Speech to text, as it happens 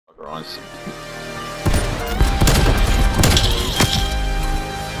Christ.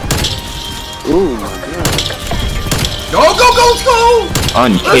 Ooh my god. Go, go, go, let's go!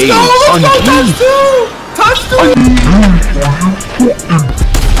 Uncaged. Let's go, touch two! Touch two!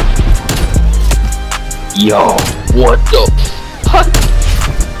 Yo, what the fuck?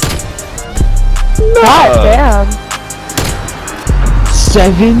 God damn.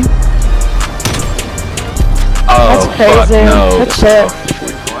 7? Oh, That's crazy. fuck no. Good shit.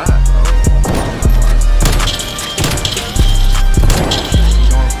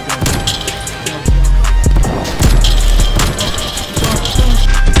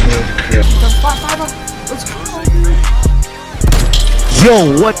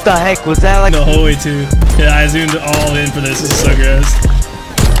 Yo, what the heck was that like? The whole way too. Yeah, I zoomed all in for this. This is so gross.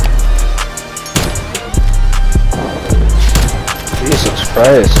 Jesus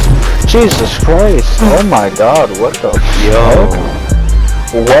Christ. Jesus Christ. Oh my god, what the fuck?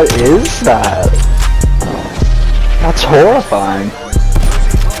 What is that? That's horrifying.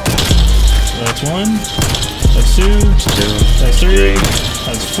 That's one. That's two. That's three.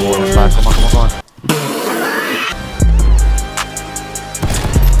 That's four. Come on.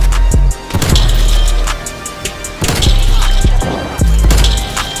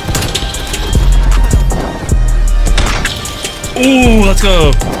 Ooh, let's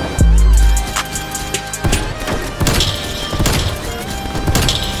go.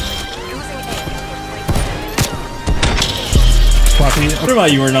 Poppy, what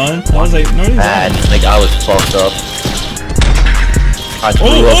about you were on? I was like, no, he's Bad. not. Like I was fucked up. I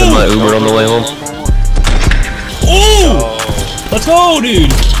threw up in my Uber on the way home. Ooh! Let's go, dude.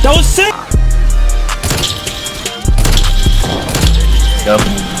 That was sick. Yep.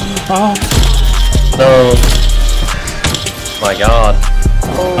 Oh. No. My god.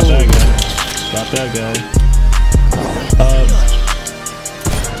 Got that guy. Got that guy.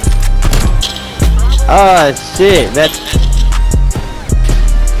 Ah, shit, that's...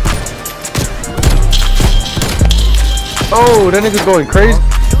 Oh, that nigga's going crazy.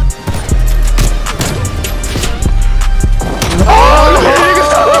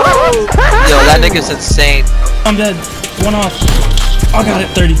 Yo, that nigga's insane. I'm dead. One off. I got it.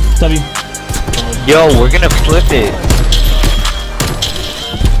 30. W. Yo, we're gonna flip it.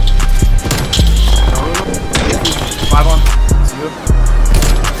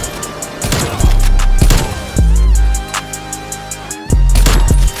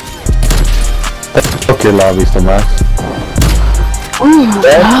 Okay, lobby so much.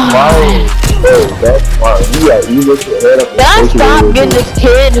 That's fine. That's fine. Yeah, you look your head up. Now stop getting this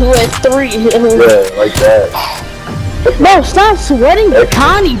kid who has 3. Yeah, like that. No, stop sweating your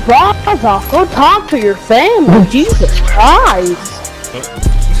tiny balls off. Go talk to your family. Jesus Christ.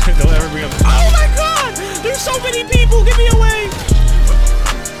 Don't ever bring up. Oh my god! There's so many people! Get me away!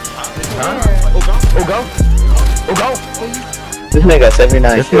 Oh, go. This nigga got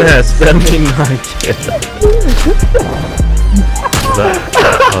 79 This one has 79 kills.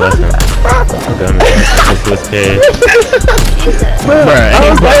 Oh, that's him. Okay, it's SWISS K. Bruh,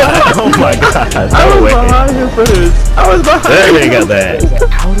 oh my god, no way. behind him for this. I was behind That nigga got that.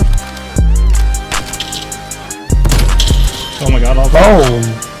 Oh my god, all Boom.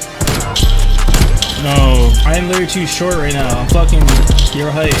 No, I am literally too short right now. I'm fucking your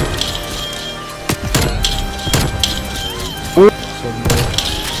height.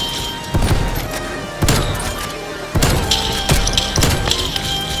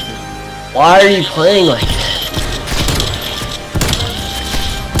 Why are you playing like that?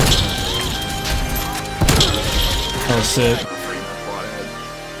 Oh shit.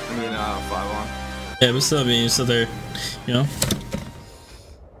 I mean, 5-on. Yeah, but still, being still there. You know?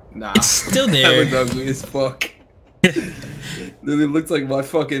 Nah. It's still That there. looked ugly as fuck. Literally looks like my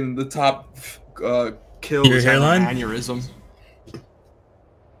fucking, the top, kills. Your hairline? Aneurysm.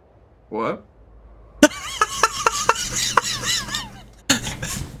 What?